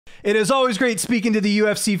It is always great speaking to the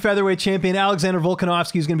UFC featherweight champion, Alexander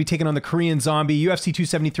Volkanovski, who's going to be taking on the Korean Zombie, UFC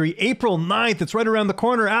 273, April 9th. It's right around the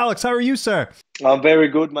corner. Alex, how are you, sir? I'm very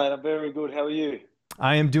good, mate. I'm very good. How are you?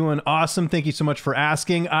 I am doing awesome. Thank you so much for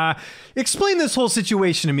asking. Explain this whole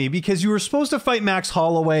situation to me, because you were supposed to fight Max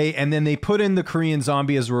Holloway, and then they put in the Korean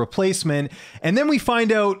Zombie as a replacement. And then we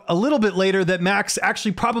find out a little bit later that Max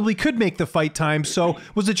actually probably could make the fight time. So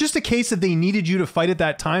was it just a case that they needed you to fight at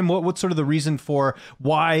that time? What's sort of the reason for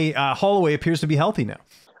why Holloway appears to be healthy now?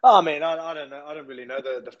 Oh, man, I don't know. I don't really know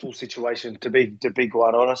the full situation, to be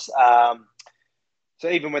quite honest. So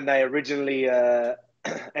even when they originally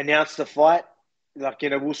announced the fight,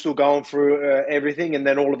 we're still going through everything, and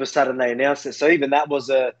then all of a sudden they announced it. So even that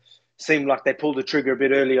was seemed like they pulled the trigger a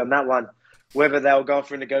bit early on that one. Whether they were going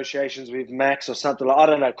through negotiations with Max or something, I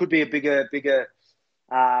don't know. It could be a bigger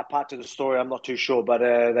part to the story. I'm not too sure, but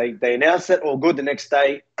they announced it all good. The next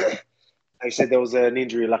day, they said there was an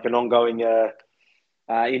injury, like an ongoing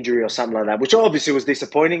injury or something like that, which obviously was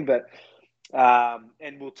disappointing. But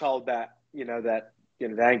and we're told that they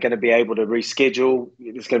ain't going to be able to reschedule.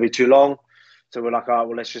 It's going to be too long. So we're like, all right,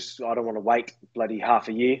 well, I don't want to wait bloody half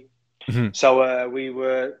a year. Mm-hmm. So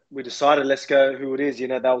we decided, let's go who it is.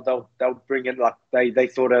 They'll bring in, like, they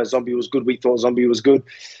thought Zombie was good. We thought Zombie was good.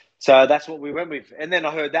 So that's what we went with. And then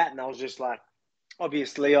I heard that, and I was just like,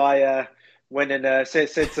 obviously I went and said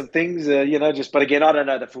some things, but again, I don't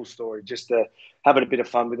know the full story, just having a bit of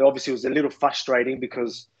fun with it. Obviously, it was a little frustrating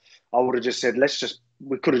because I would have just said,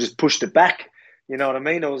 we could have just pushed it back. You know what I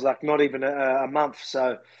mean? It was like not even a month.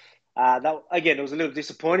 So it was a little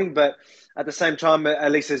disappointing, but at the same time, at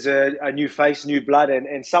least there's a new face, new blood,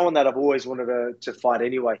 and someone that I've always wanted to fight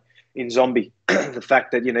anyway in Zombie. The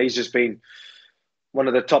fact that, he's just been one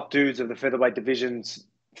of the top dudes of the featherweight divisions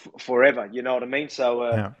forever, you know what I mean? So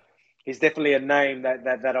Yeah. he's definitely a name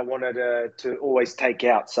that I wanted to always take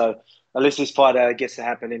out. So at least this fight gets to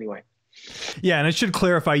happen anyway. Yeah, and I should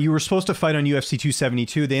clarify, you were supposed to fight on UFC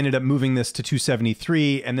 272. They ended up moving this to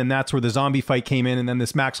 273, and then that's where the Zombie fight came in, and then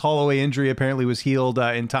this Max Holloway injury apparently was healed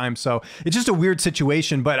in time. So it's just a weird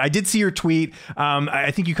situation, but I did see your tweet.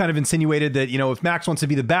 I think you kind of insinuated that, if Max wants to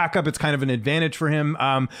be the backup, it's kind of an advantage for him.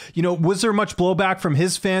 Was there much blowback from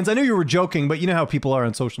his fans? I know you were joking, but you know how people are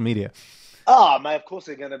on social media. Oh, mate, of course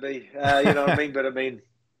they're going to be. You know what I mean? But I mean,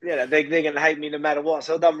 they're going to hate me no matter what,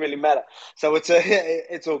 so it doesn't really matter. So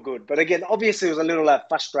it's all good. But again, obviously, it was a little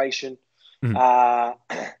frustration,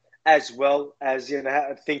 as well as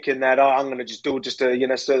thinking that I'm going to just do it just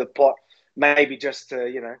to stir the pot, maybe just to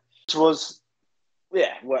which was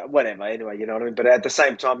whatever. Anyway, you know what I mean. But at the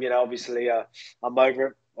same time, obviously, I'm over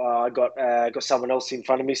it. I got someone else in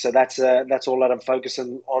front of me, so that's all that I'm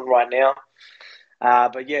focusing on right now.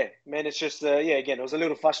 But yeah, man, it's just again, it was a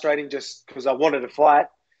little frustrating just because I wanted to fight.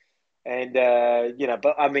 And,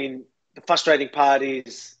 but I mean, the frustrating part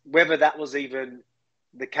is whether that was even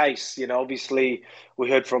the case. Obviously, we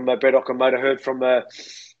heard from Brett Okamoto, heard from a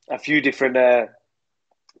few different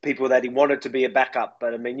people that he wanted to be a backup.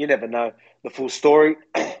 But, I mean, you never know the full story.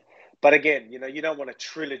 But again, you don't want a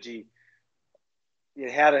trilogy.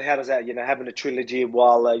 How does that, having a trilogy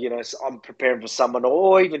while, I'm preparing for someone,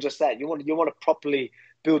 or even just that, you want to properly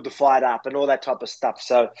build the fight up and all that type of stuff.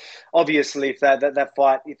 So obviously if that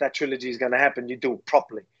fight, if that trilogy is going to happen, you do it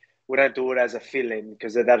properly. We don't do it as a fill-in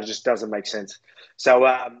because that just doesn't make sense. So,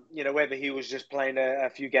 whether he was just playing a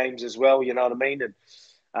few games as well, you know what I mean?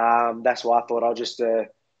 And that's why I thought I'll just,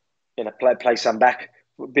 play some back,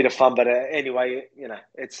 a bit of fun. But anyway,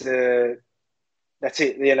 it's, that's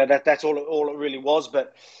it. That's all it really was.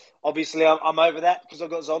 But obviously I'm over that because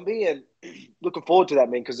I've got Zombie and looking forward to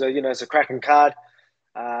that, man, because, it's a cracking card.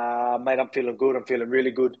 Mate, I'm feeling good. I'm feeling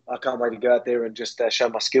really good. I can't wait to go out there and just show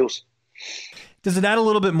my skills. Does it add a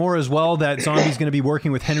little bit more as well that Zombie's going to be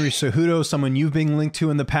working with Henry Cejudo, someone you've been linked to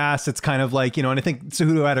in the past? It's kind of like, and I think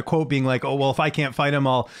Cejudo had a quote being like, "Oh, well, if I can't fight him,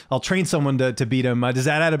 I'll train someone to beat him." Does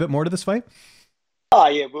that add a bit more to this fight? Oh,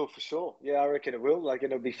 yeah, it will, for sure. Yeah, I reckon it will. Like,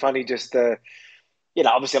 it'll be funny just,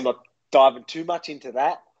 obviously I'm not diving too much into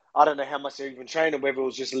that. I don't know how much they're even training, whether it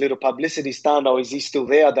was just a little publicity stunt or is he still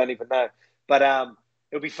there? I don't even know. But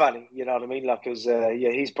it'll be funny, you know what I mean? Like, because,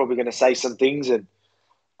 he's probably going to say some things and,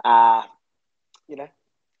 and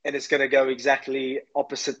it's going to go exactly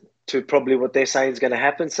opposite to probably what they're saying is going to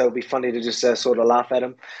happen. So it'll be funny to just sort of laugh at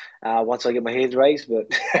him once I get my hands raised. But,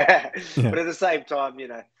 but at the same time,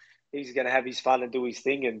 he's going to have his fun and do his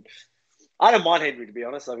thing. And I don't mind Henry, to be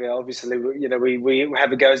honest. Like, obviously, we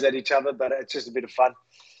have a goes at each other, but it's just a bit of fun.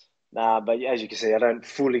 But as you can see, I don't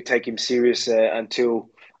fully take him serious until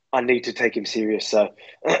I need to take him serious. So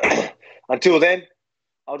until then,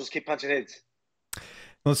 I'll just keep punching heads.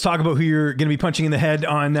 Let's talk about who you're going to be punching in the head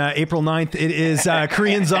on April 9th. It is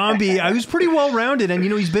Korean Zombie, who's pretty well-rounded. And,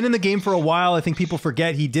 he's been in the game for a while. I think people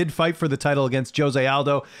forget he did fight for the title against Jose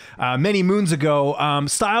Aldo many moons ago.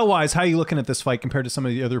 Style-wise, how are you looking at this fight compared to some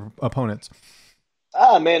of the other opponents?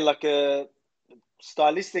 Man,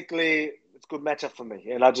 stylistically, it's a good matchup for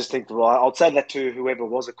me. And I just think, well, I'll say that to whoever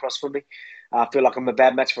was across from me. I feel like I'm a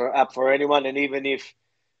bad match up for anyone. And even if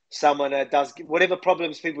someone does whatever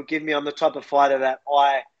problems people give me, I'm the type of fighter that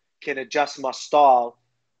I can adjust my style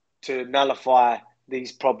to nullify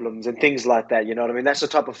these problems and things like that. You know what I mean? That's the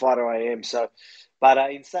type of fighter I am. So, but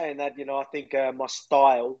in saying that, I think my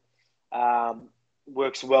style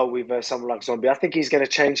works well with someone like Zombie. I think he's going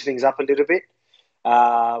to change things up a little bit.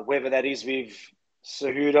 Whether that is with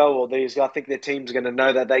Cejudo or these guys, I think their team's going to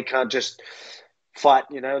know that they can't just fight,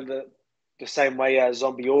 the same way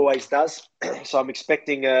Zombie always does. So I'm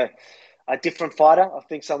expecting a different fighter. I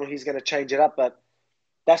think someone who's going to change it up, but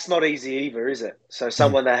that's not easy either, is it? So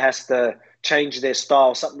someone that has to change their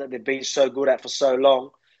style, something that they've been so good at for so long,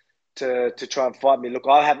 to try and fight me. Look,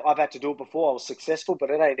 I've had to do it before. I was successful, but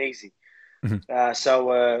it ain't easy.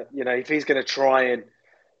 Mm-hmm. If he's going to try and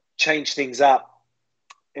change things up,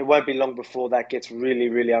 it won't be long before that gets really,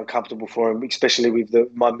 really uncomfortable for him, especially with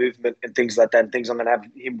my movement and things like that, and things I'm going to have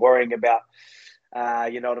him worrying about.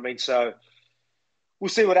 You know what I mean? So we'll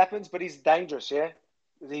see what happens, but he's dangerous, yeah?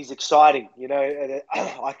 He's exciting,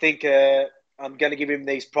 I think I'm going to give him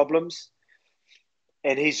these problems,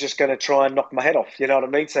 and he's just going to try and knock my head off, you know what I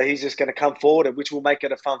mean? So he's just going to come forward, which will make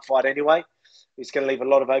it a fun fight anyway. He's going to leave a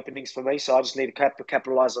lot of openings for me, so I just need to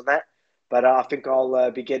capitalize on that. But I think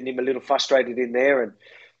I'll be getting him a little frustrated in there and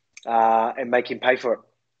make him pay for it.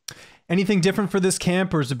 Anything different for this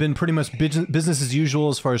camp, or has it been pretty much business as usual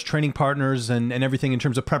as far as training partners and everything in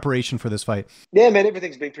terms of preparation for this fight? Yeah, man,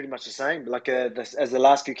 everything's been pretty much the same. As the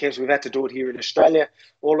last few camps, we've had to do it here in Australia,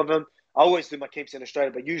 all of them. I always do my camps in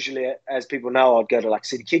Australia, but usually, as people know, I'd go to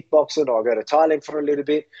City Kickboxing, or I'd go to Thailand for a little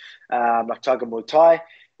bit, like Tiger Muay Thai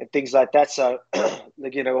and things like that. So,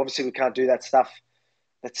 obviously we can't do that stuff.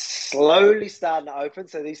 That's slowly starting to open.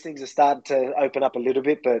 So these things are starting to open up a little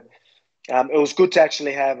bit, but it was good to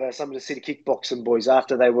actually have some of the City Kickboxing boys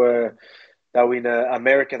after they were in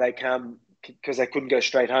America. They come because they couldn't go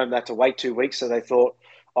straight home. They had to wait 2 weeks. So they thought,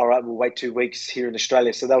 all right, we'll wait 2 weeks here in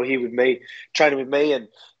Australia. So they were here with me, training with me, and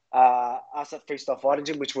us at Freestyle Fighting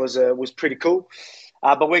Gym, which was pretty cool.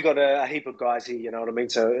 But we got a heap of guys here, you know what I mean?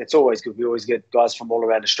 So it's always good. We always get guys from all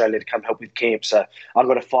around Australia to come help with camp. So I've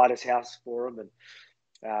got a fighter's house for them,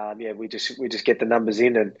 and we just get the numbers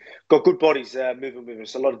in, and got good bodies moving with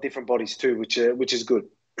us. A lot of different bodies too, which is good.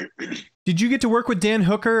 Did you get to work with Dan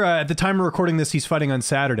Hooker? At the time of recording this, he's fighting on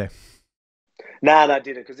Saturday. No, I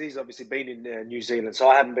didn't, because he's obviously been in New Zealand. So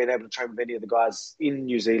I haven't been able to train with any of the guys in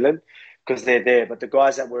New Zealand because they're there. But the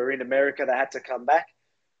guys that were in America that had to come back,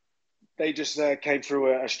 they just came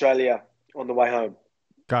through Australia on the way home.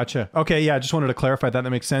 Gotcha. Okay, yeah, I just wanted to clarify that. That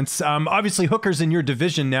makes sense. Obviously, Hooker's in your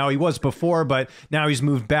division now. He was before, but now he's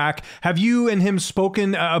moved back. Have you and him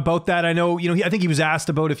spoken about that? I know, I think he was asked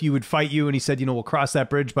about if he would fight you, and he said, we'll cross that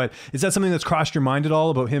bridge. But is that something that's crossed your mind at all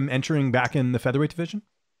about him entering back in the featherweight division?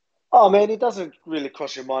 Oh, man, it doesn't really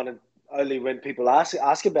cross your mind only when people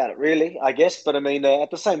ask about it, really, I guess. But, I mean, at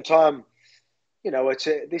the same time,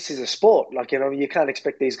 this is a sport. You can't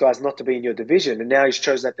expect these guys not to be in your division. And now he's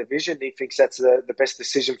chose that division. He thinks that's the best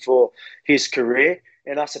decision for his career,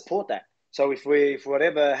 and I support that. So if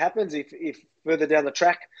whatever happens, if further down the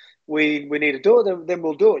track we need to do it, then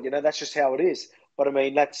we'll do it. That's just how it is. But I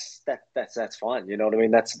mean, that's fine. You know what I mean?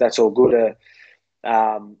 That's all good.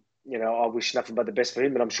 I wish nothing but the best for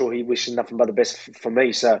him, and I'm sure he wishes nothing but the best for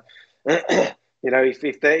me. So, if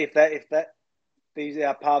these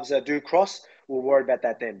paths do cross, we'll worry about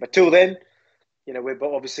that then. But till then, we've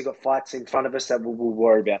obviously got fights in front of us that we'll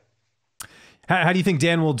worry about. How do you think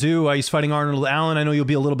Dan will do? He's fighting Arnold Allen. I know you'll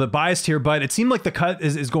be a little bit biased here, but it seemed like the cut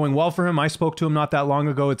is going well for him. I spoke to him not that long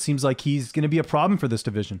ago. It seems like he's going to be a problem for this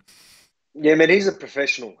division. Yeah, man, he's a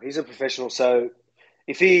professional. So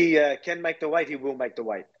if he can make the weight, he will make the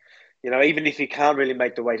weight. Even if he can't really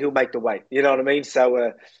make the weight, he'll make the weight. You know what I mean?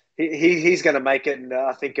 So he's going to make it, and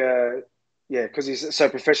I think because he's so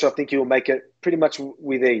professional, I think he will make it pretty much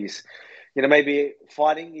with ease. Maybe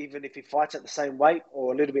fighting, even if he fights at the same weight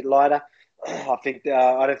or a little bit lighter, I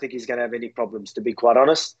don't think he's going to have any problems, to be quite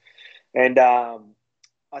honest. And I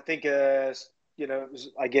think, again,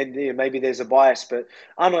 maybe there's a bias, but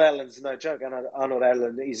Arnold Allen's no joke. Arnold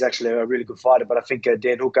Allen is actually a really good fighter, but I think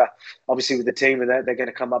Dan Hooker, obviously with the team, and they're going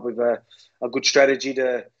to come up with a good strategy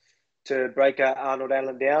to break Arnold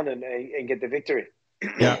Allen down and get the victory.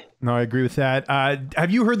 Yeah, no, I agree with that. Have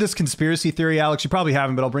you heard this conspiracy theory, Alex? You probably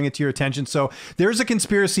haven't, but I'll bring it to your attention. So there's a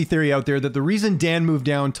conspiracy theory out there that the reason Dan moved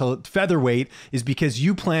down to featherweight is because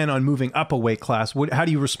you plan on moving up a weight class. How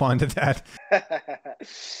do you respond to that?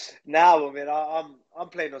 No, I mean, I'm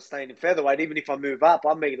planning on staying in featherweight. Even if I move up,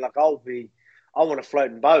 I mean, like I want to float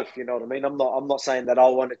in both. You know what I mean? I'm not saying that I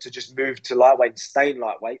want it to just move to lightweight and stay in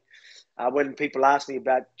lightweight. When people ask me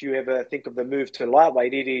about, do you ever think of the move to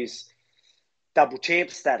lightweight? It is double champ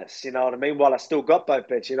status. You know what I mean? While I still got both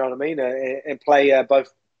bets, you know what I mean, and play both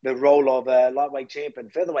the role of lightweight champ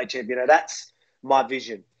and featherweight champ. You know, that's my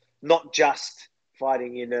vision. Not just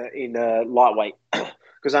fighting in a lightweight,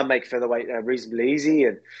 because I make featherweight reasonably easy,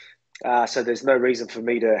 and so there's no reason for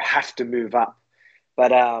me to have to move up.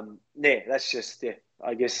 But yeah, that's just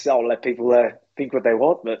I guess I'll let people think what they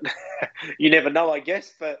want, but you never know, I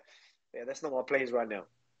guess. But yeah, that's not my plans right now.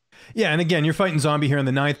 Yeah, and again, you're fighting Zombie here in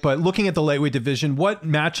the ninth, but looking at the lightweight division, what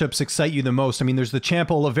matchups excite you the most? I mean, there's the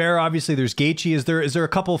champ Oliveira, obviously. There's Gaethje. Is there a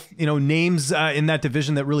couple names in that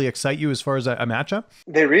division that really excite you as far as a matchup?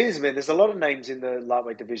 There is, man. There's a lot of names in the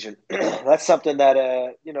lightweight division. That's something that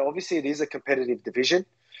obviously it is a competitive division,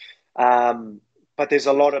 but there's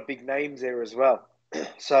a lot of big names there as well.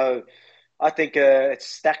 So I think it's a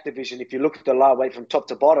stacked division. If you look at the lightweight from top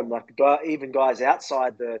to bottom, like even guys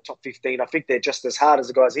outside the top 15, I think they're just as hard as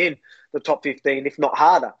the guys in the top 15, if not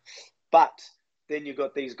harder. But then you've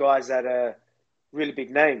got these guys that are really big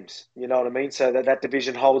names. You know what I mean? So that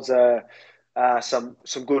division holds some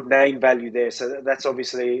good name value there. So that's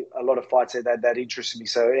obviously a lot of fights there that interests me.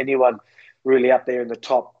 So anyone really up there in the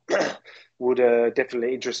top would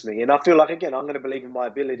definitely interest me. And I feel like, again, I'm going to believe in my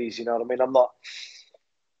abilities. You know what I mean? I'm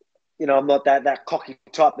not that cocky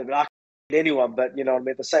type that I can beat anyone, but you know, I mean,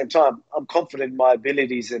 at the same time, I'm confident in my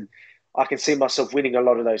abilities, and I can see myself winning a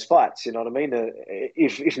lot of those fights. You know what I mean?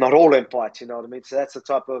 If not all them fights, you know what I mean. So that's the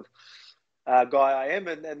type of guy I am,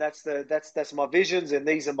 and that's my visions, and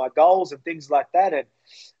these are my goals and things like that. And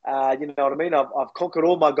you know what I mean. I've conquered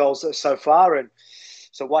all my goals so far, and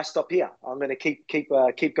so why stop here? I'm going to keep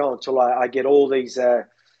going until I get all these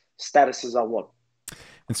statuses I want.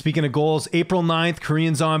 And speaking of goals, April 9th,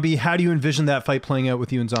 Korean Zombie. How do you envision that fight playing out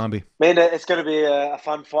with you and Zombie? Man, it's going to be a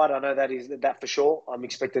fun fight. I know that for sure. I'm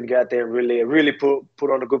expecting to go out there and really put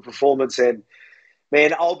on a good performance. And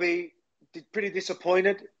man, I'll be pretty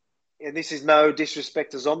disappointed. And this is no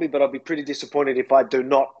disrespect to Zombie, but I'll be pretty disappointed if I do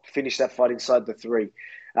not finish that fight inside the 3.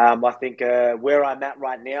 I think where I'm at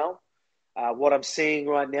right now, what I'm seeing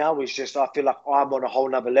right now is just I feel like I'm on a whole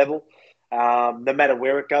nother level. No matter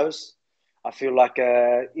where it goes. I feel like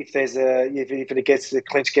if the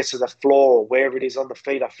clinch gets to the floor or wherever it is on the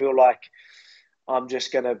feet, I feel like I'm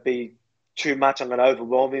just going to be too much. I'm going to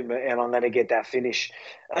overwhelm him, and I'm going to get that finish.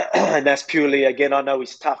 And that's purely, again, I know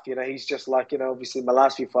he's tough. You know, he's just like, obviously my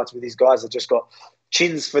last few fights with these guys, I've just got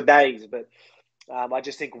chins for days. But I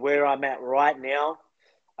just think where I'm at right now,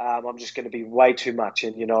 I'm just going to be way too much.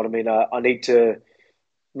 And you know what I mean? I need to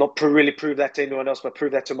not really prove that to anyone else, but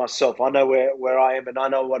prove that to myself. I know where I am, and I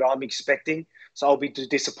know what I'm expecting. So I'll be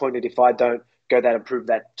disappointed if I don't go that and prove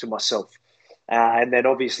that to myself. And then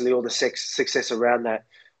obviously all the success around that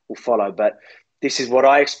will follow. But this is what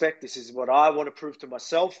I expect. This is what I want to prove to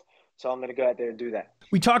myself. So I'm going to go out there and do that.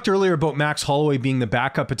 We talked earlier about Max Holloway being the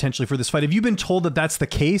backup potentially for this fight. Have you been told that that's the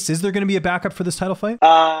case? Is there going to be a backup for this title fight?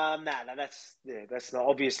 No, that's not.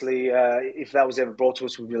 Obviously, if that was ever brought to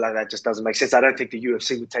us, we'd be like, that just doesn't make sense. I don't think the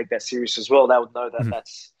UFC would take that serious as well. They would know that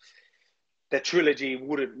that trilogy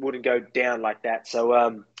wouldn't go down like that.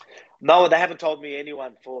 So, no, they haven't told me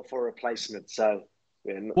anyone for a replacement. So.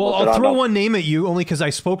 Yeah, well, I'll throw one name at you only because I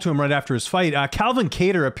spoke to him right after his fight. Calvin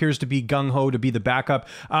Kattar appears to be gung-ho to be the backup.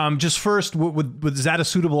 Just first, is that a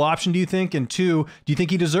suitable option, do you think? And two, do you think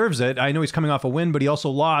he deserves it? I know he's coming off a win, but he also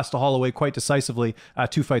lost to Holloway quite decisively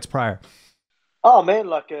 2 fights prior. Oh,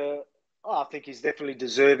 man, I think he's definitely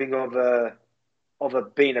deserving of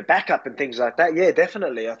being a backup and things like that. Yeah,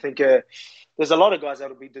 definitely. I think there's a lot of guys that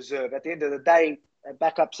will be deserved. At the end of the day, a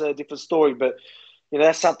backup's a different story, but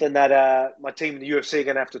that's something that my team in the UFC are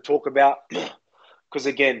going to have to talk about because,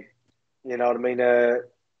 again, you know what I mean?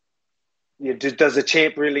 Does a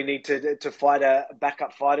champ really need to fight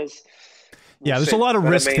backup fighters? Yeah, there's a lot of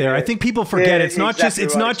risk there. I think people forget it's not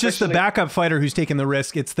just the backup fighter who's taking the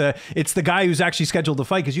risk. It's the guy who's actually scheduled to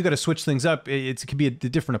fight because you got to switch things up. It could be a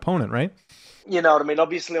different opponent, right? You know what I mean?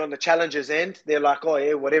 Obviously, on the challengers' end, they're like, oh,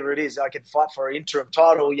 yeah, whatever it is, I can fight for an interim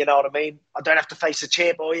title. You know what I mean? I don't have to face a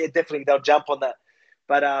champ. Oh, yeah, definitely they'll jump on that.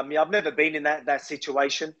 But I've never been in that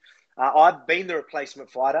situation. I've been the replacement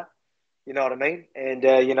fighter. You know what I mean? And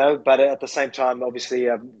but at the same time, obviously,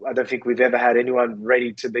 I don't think we've ever had anyone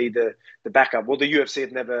ready to be the backup. Well, the UFC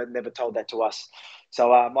have never told that to us.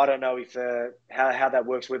 So I don't know if how that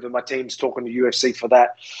works. Whether my team's talking to UFC for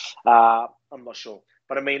that, I'm not sure.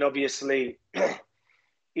 But I mean, obviously,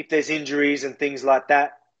 if there's injuries and things like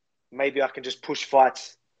that, maybe I can just push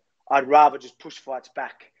fights. I'd rather just push fights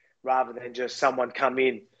back rather than just someone come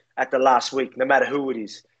in at the last week, no matter who it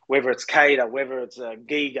is, whether it's Kattar, whether it's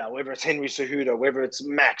Giga, whether it's Henry Cejudo, whether it's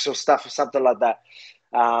Max or something like that.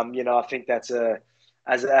 I think that's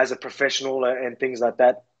as a professional and things like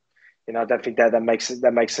that. I don't think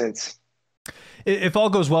that makes sense. If all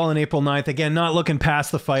goes well on April 9th, again, not looking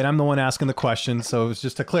past the fight, I'm the one asking the question, so it's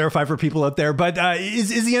just to clarify for people out there. But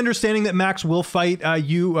is the understanding that Max will fight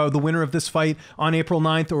the winner of this fight, on April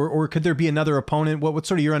 9th, or could there be another opponent? What's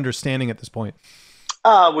sort of your understanding at this point?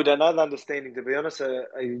 We don't know the understanding, to be honest.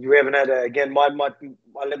 You haven't had again.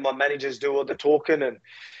 I let my managers do all the talking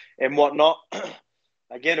and whatnot.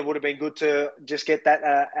 Again, it would have been good to just get that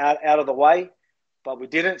out of the way, but we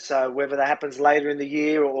didn't. So whether that happens later in the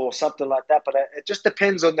year or something like that, but it just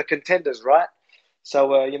depends on the contenders, right?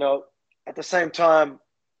 So at the same time,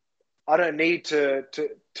 I don't need to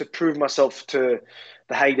prove myself to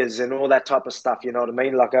the haters and all that type of stuff. You know what I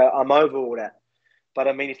mean? Like I'm over all that. But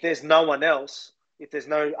I mean, if there's no one else, if there's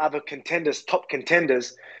no other contenders, top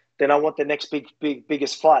contenders, then I want the next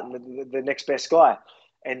biggest fight and the next best guy.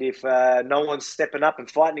 And if no one's stepping up and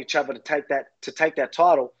fighting each other to take that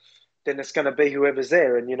title, then it's going to be whoever's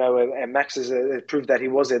there. And and Max has proved that he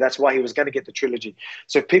was there. That's why he was going to get the trilogy.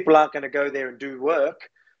 So if people aren't going to go there and do work,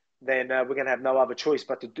 then we're going to have no other choice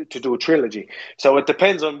but to do a trilogy. So it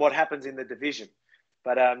depends on what happens in the division.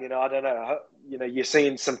 But I don't know. You're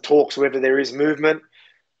seeing some talks whether there is movement.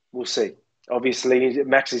 We'll see. Obviously,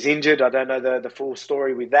 Max is injured. I don't know the full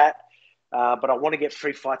story with that. But I want to get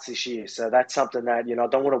 3 fights this year. So that's something that, I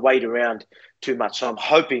don't want to wait around too much. So I'm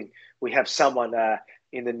hoping we have someone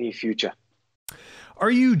in the near future. Are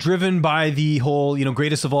you driven by the whole,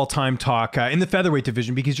 greatest of all time talk in the featherweight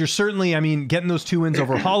division? Because you're certainly, getting those 2 wins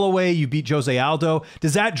over Holloway, you beat Jose Aldo.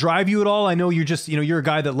 Does that drive you at all? I know you're just, you're a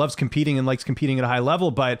guy that loves competing and likes competing at a high level,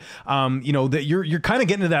 but that you're kind of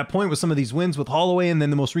getting to that point with some of these wins with Holloway and then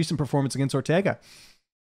the most recent performance against Ortega.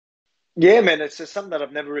 Yeah, man, it's just something that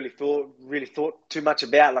I've never really thought too much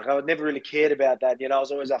about. Like I never really cared about that. I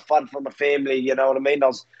was always a fun for my family. You know what I mean? I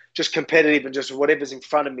was just competitive and just whatever's in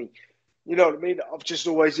front of me. You know what I mean? I've just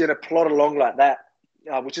always, plod along like that,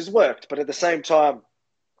 which has worked. But at the same time,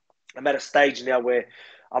 I'm at a stage now where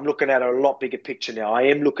I'm looking at a lot bigger picture now. I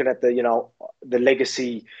am looking at the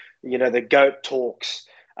legacy, the GOAT talks,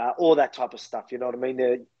 all that type of stuff. You know what I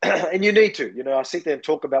mean? And you need to. I sit there and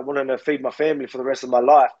talk about wanting to feed my family for the rest of my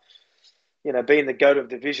life. Being the GOAT of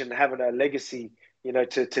division, having a legacy,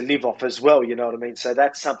 to live off as well, you know what I mean? So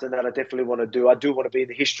that's something that I definitely want to do. I do want to be in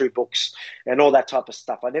the history books and all that type of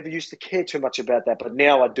stuff. I never used to care too much about that, but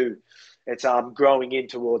now I do. I'm growing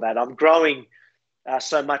into all that. I'm growing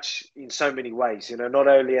so much in so many ways, not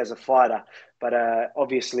only as a fighter, but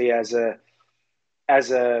obviously as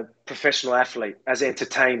a professional athlete, as an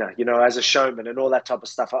entertainer, as a showman and all that type of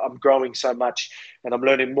stuff. I'm growing so much and I'm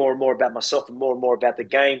learning more and more about myself and more about the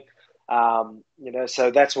game.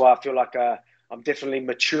 So that's why I feel like I'm definitely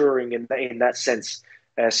maturing in that sense.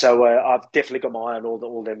 So I've definitely got my eye on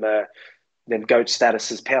all them GOAT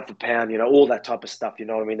statuses, pound for pound, all that type of stuff. You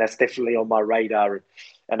know what I mean? That's definitely on my radar,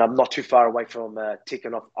 and I'm not too far away from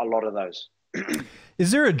ticking off a lot of those.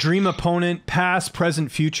 Is there a dream opponent, past,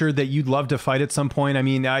 present, future, that you'd love to fight at some point?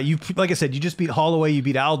 Like I said, you just beat Holloway, you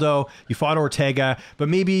beat Aldo, you fought Ortega, but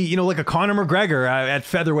maybe, like a Conor McGregor at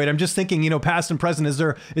featherweight. I'm just thinking, past and present, is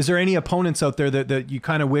there any opponents out there that you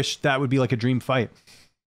kind of wish that would be like a dream fight?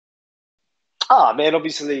 Oh, man,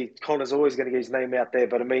 obviously Conor's always going to get his name out there,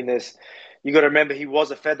 but you got to remember he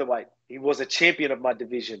was a featherweight. He was a champion of my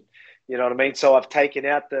division. You know what I mean? So I've taken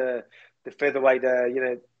out the featherweight,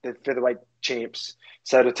 the featherweight champs.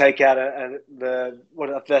 So to take out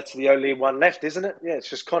that's the only one left, isn't it? Yeah, it's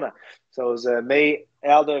just Conor. So it was me,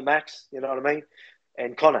 Aldo, Max, you know what I mean,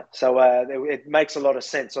 and Conor. So it makes a lot of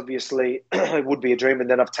sense. Obviously, it would be a dream. And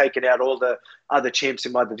then I've taken out all the other champs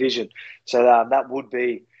in my division. So that would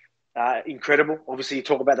be incredible. Obviously, you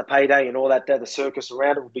talk about the payday and all that, the circus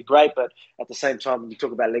around it would be great. But at the same time, when you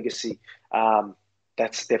talk about legacy,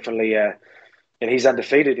 that's definitely, and he's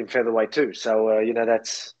undefeated in featherweight too. So,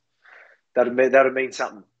 that'd mean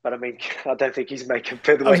something. But I don't think he's making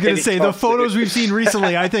featherweight. I was going to say the photos we've seen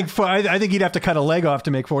recently. I think he'd have to cut a leg off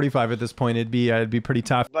to make 45 at this point. It'd be pretty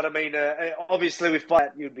tough. But obviously with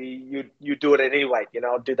fight, you'd do it anyway.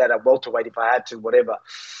 I'd do that at welterweight if I had to, whatever.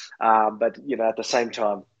 But at the same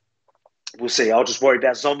time, we'll see. I'll just worry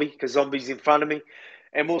about Zombie because Zombie's in front of me.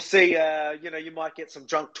 And we'll see, you might get some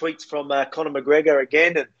drunk tweets from Conor McGregor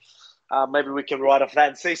again, and maybe we can ride off that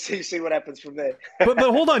and see what happens from there. but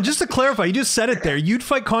hold on, just to clarify, you just said it there. You'd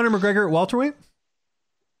fight Conor McGregor at welterweight?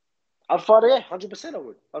 I'd fight, 100% I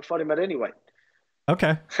would. I'd fight him at any weight.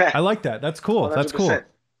 Okay. I like that. That's cool. 100%. That's cool.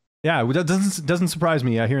 Yeah, that doesn't surprise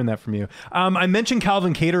me hearing that from you. I mentioned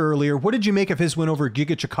Calvin Kattar earlier. What did you make of his win over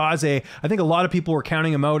Giga Chikadze? I think a lot of people were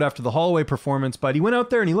counting him out after the Holloway performance, but he went out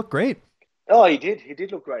there and he looked great. Oh, he did. He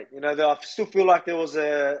did look great. I still feel like there was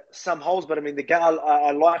some holes, but I mean, the guy.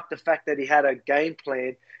 I liked the fact that he had a game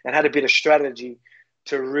plan and had a bit of strategy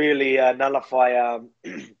to really nullify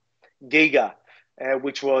Giga,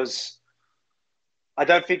 which was, I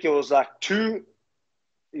don't think it was like too.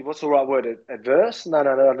 What's the right word? Adverse? No. I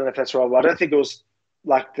don't know if that's the right word. I don't think it was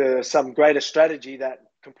like some greater strategy that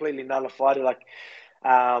completely nullified it. Like,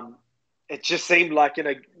 it just seemed like,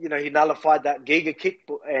 he nullified that Giga kick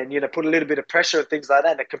and, put a little bit of pressure and things like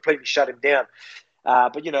that, and it completely shut him down.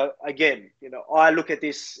 But, again, I look at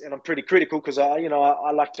this and I'm pretty critical because,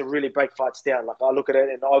 I like to really break fights down. Like, I look at it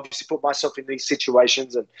and I obviously put myself in these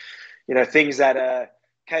situations and, things that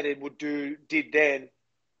Cain did then.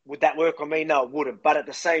 Would that work on me? No, it wouldn't. But at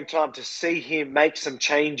the same time, to see him make some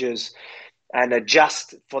changes and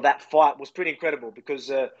adjust for that fight was pretty incredible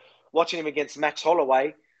because watching him against Max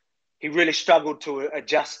Holloway, he really struggled to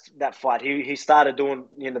adjust that fight. He started doing,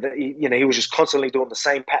 he was just constantly doing the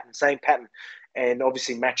same pattern. And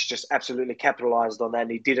obviously Max just absolutely capitalized on that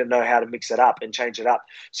and he didn't know how to mix it up and change it up.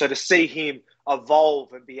 So to see him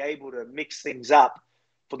evolve and be able to mix things up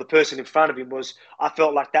for the person in front of him I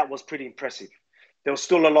felt like that was pretty impressive. There was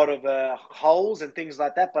still a lot of holes and things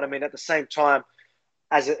like that. But, I mean, at the same time,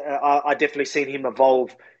 I definitely seen him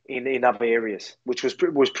evolve in other areas, which was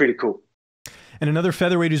pretty cool. And another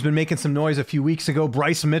featherweight who's been making some noise a few weeks ago,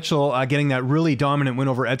 Bryce Mitchell, getting that really dominant win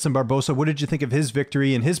over Edson Barboza. What did you think of his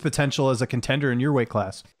victory and his potential as a contender in your weight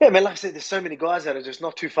class? Yeah, man, like I said, there's so many guys that are just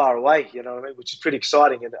not too far away, you know what I mean, which is pretty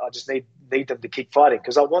exciting. And I just need them to keep fighting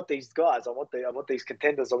because I want these guys. I want these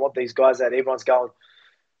contenders. I want these guys that everyone's going,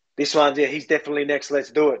 this one, yeah, he's definitely next.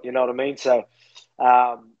 Let's do it. You know what I mean? So,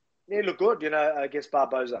 he looked good, against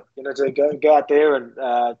Barboza. To go out there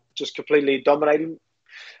and just completely dominate him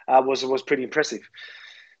was pretty impressive.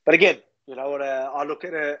 But again, I look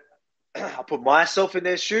at it, I put myself in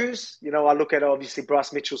their shoes. I look at obviously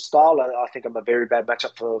Bryce Mitchell's style. I think I'm a very bad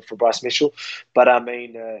matchup for Bryce Mitchell. But I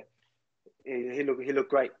mean, he looked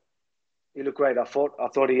great. He looked great. I thought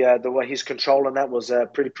the way his control on that was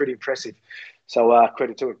pretty impressive. So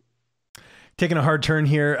credit to him. Taking a hard turn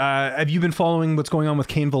here. Have you been following what's going on with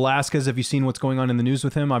Cain Velasquez? Have you seen what's going on in the news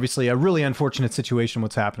with him? Obviously, a really unfortunate situation.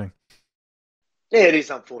 What's happening? Yeah, it is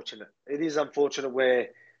unfortunate. It is unfortunate where,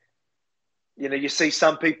 you see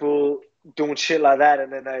some people doing shit like that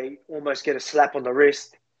and then they almost get a slap on the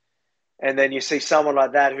wrist. And then you see someone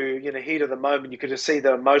like that who, heat of the moment, you could just see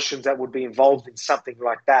the emotions that would be involved in something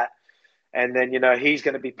like that. And then, he's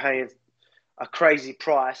going to be paying a crazy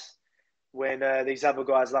price when these other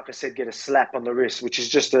guys, like I said, get a slap on the wrist, which is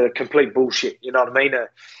just a complete bullshit. You know what I mean?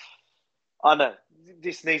 I know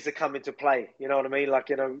this needs to come into play. You know what I mean? Like,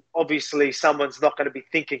 obviously someone's not going to be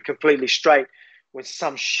thinking completely straight when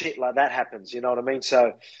some shit like that happens. You know what I mean?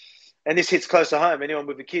 So, and this hits close to home. Anyone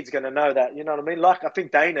with a kid's going to know that. You know what I mean? Like, I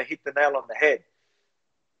think Dana hit the nail on the head.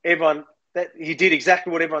 He did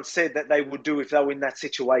exactly what everyone said that they would do if they were in that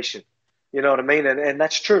situation. You know what I mean? And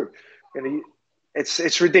that's true.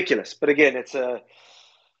 It's ridiculous. But again, it's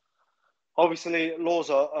obviously laws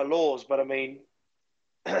are laws. But I mean,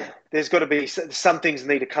 there's got to be some things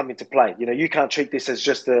need to come into play. You can't treat this as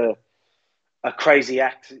just a crazy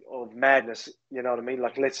act of madness. You know what I mean?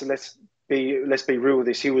 Like let's be real with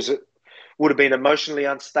this. He would have been emotionally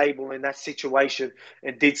unstable in that situation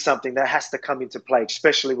and did something that has to come into play,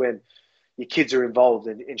 especially when your kids are involved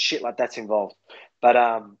and shit like that's involved. But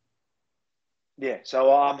yeah,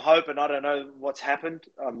 so I'm hoping. I don't know what's happened.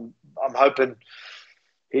 I'm hoping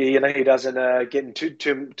he doesn't get in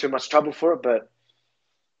too much trouble for it. But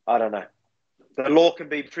I don't know. The law can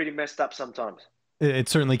be pretty messed up sometimes. It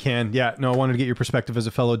certainly can. Yeah. No, I wanted to get your perspective as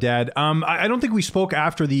a fellow dad. I don't think we spoke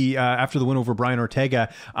after the win over Brian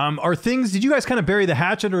Ortega. Did you guys kind of bury the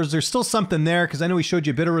hatchet, or is there still something there? Because I know he showed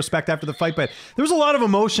you a bit of respect after the fight, but there was a lot of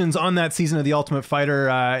emotions on that season of The Ultimate Fighter,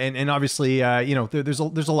 and obviously, there's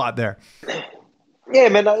a lot there. Yeah,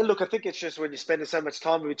 man. Look, I think it's just when you're spending so much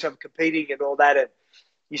time with each other, competing and all that, and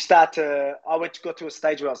you start to. Got to a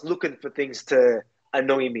stage where I was looking for things to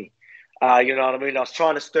annoy me. You know what I mean? I was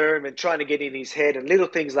trying to stir him and trying to get in his head and little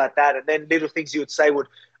things like that. And then little things he would say would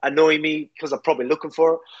annoy me because I'm probably looking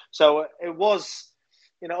for it. So it was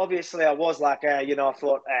obviously I was like, I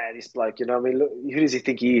thought, this bloke, I mean, look, who does he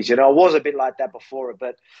think he is? I was a bit like that before it,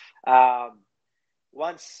 but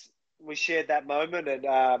once we shared that moment,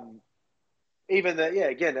 and even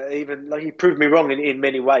even like he proved me wrong in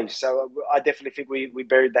many ways. So I definitely think we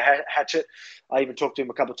buried the hatchet. I even talked to him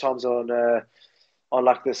a couple of times on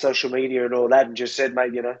like the social media and all that, and just said,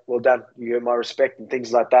 mate, well done, you earn my respect and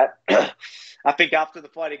things like that. I think after the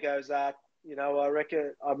fight, he goes, I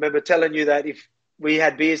reckon I remember telling you that if we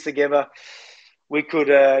had beers together, we could,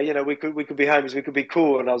 we could be homies, we could be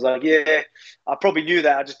cool. And I was like, yeah, I probably knew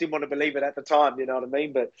that. I just didn't want to believe it at the time. You know what I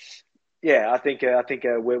mean? But yeah, I think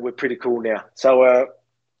we're pretty cool now. So,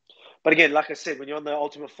 but again, like I said, when you're on the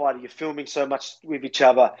Ultimate Fighter, you're filming so much with each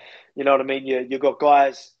other. You know what I mean? You've got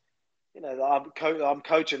guys. I'm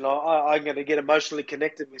coaching. I'm going to get emotionally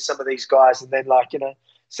connected with some of these guys, and then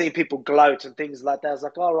seeing people gloat and things like that. I was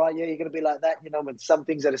like, all right, yeah, you're going to be like that, and some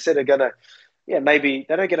things that I said are going to, yeah, maybe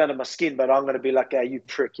they don't get under my skin, but I'm going to be like, you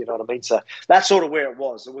prick, you know what I mean? So that's sort of where it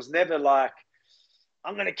was. It was never like,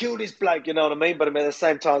 I'm going to kill this bloke, you know what I mean? But I mean, at the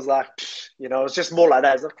same time, it's like, it's just more like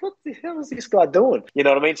that. It's like, what the hell is this guy doing? You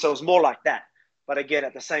know what I mean? So it was more like that. But again,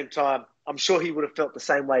 at the same time, I'm sure he would have felt the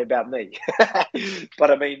same way about me.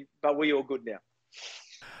 But I mean, we're all good now.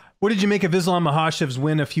 What did you make of Islam Makhachev's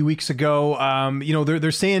win a few weeks ago?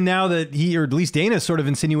 They're saying now that he, or at least Dana's sort of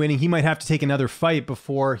insinuating he might have to take another fight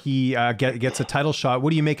before he gets a title shot. What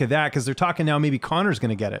do you make of that? Because they're talking now maybe Conor's going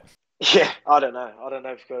to get it. Yeah, I don't know. I don't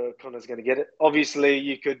know if Conor's going to get it. Obviously,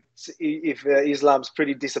 you could, if Islam's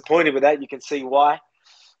pretty disappointed with that, you can see why.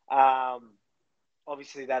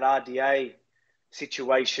 Obviously, that RDA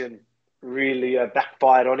situation really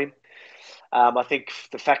backfired on him. I think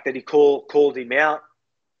the fact that he called him out,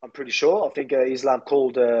 I'm pretty sure. I think Islam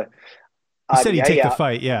called RDA he said he'd take out, the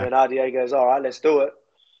fight, yeah. And then RDA goes, all right, let's do it,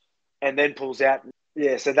 and then pulls out.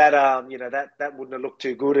 Yeah, so that that wouldn't have looked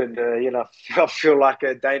too good, and I feel like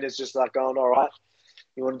Dana's just like going, all right,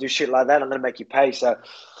 you want to do shit like that, I'm going to make you pay. So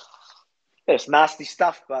yeah, it's nasty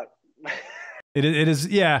stuff, but. It is,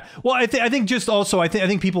 yeah. Well, I think just also, I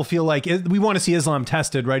think people feel like we want to see Islam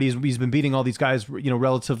tested, right? He's been beating all these guys,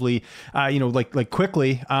 relatively, like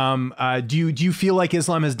quickly. Do you feel like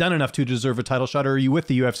Islam has done enough to deserve a title shot, or are you with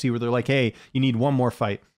the UFC where they're like, hey, you need one more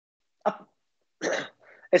fight?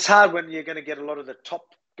 It's hard when you're going to get a lot of the top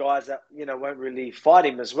guys that won't really fight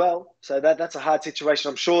him as well. So that's a hard situation.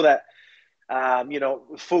 I'm sure that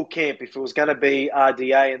full camp, if it was going to be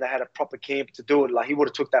RDA and they had a proper camp to do it, like he would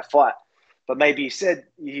have took that fight. But maybe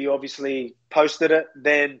he obviously posted it,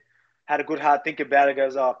 then had a good hard think about it,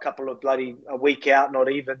 goes, a couple of a week out,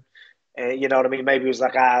 not even. You know what I mean? Maybe he was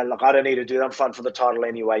like, look, I don't need to do that. I'm fighting for the title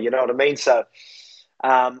anyway. You know what I mean? So,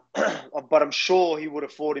 but I'm sure he would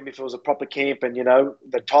have fought him if it was a proper camp and,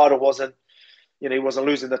 the title wasn't, he wasn't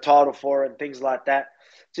losing the title for it and things like that.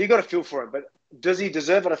 So you got to feel for him. But does he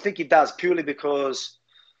deserve it? I think he does, purely because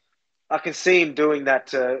I can see him doing that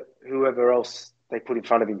to whoever else they put in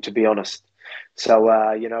front of him, to be honest. So,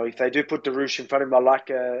 if they do put Darush in front of him, I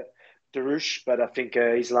like Darush, but I think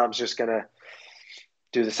Islam's just going to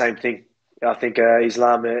do the same thing. I think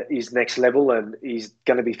Islam is next level, and he's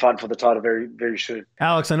going to be fighting for the title very, very soon.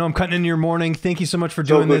 Alex, I know I'm cutting into your morning. Thank you so much for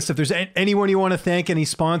doing this. If there's anyone you want to thank, any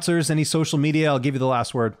sponsors, any social media, I'll give you the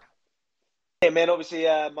last word. Yeah, man, obviously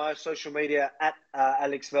my social media at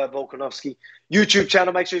Alex Volkanovski. YouTube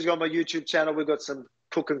channel, make sure you go on my YouTube channel. We've got some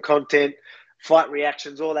cooking content, fight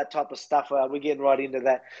reactions, all that type of stuff. We're getting right into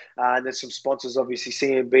that. And there's some sponsors, obviously,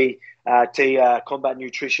 CMB, Combat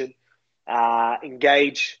Nutrition,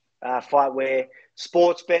 Engage, Fightwear,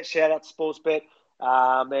 Sportsbet, shout out to Sportsbet.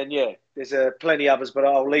 And yeah, there's plenty others, but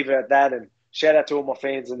I'll leave it at that. And shout out to all my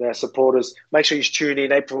fans and their supporters. Make sure you tune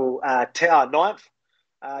in April 9th,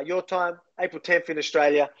 your time, April 10th in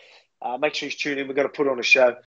Australia. Make sure you tune in. We're going to put on a show.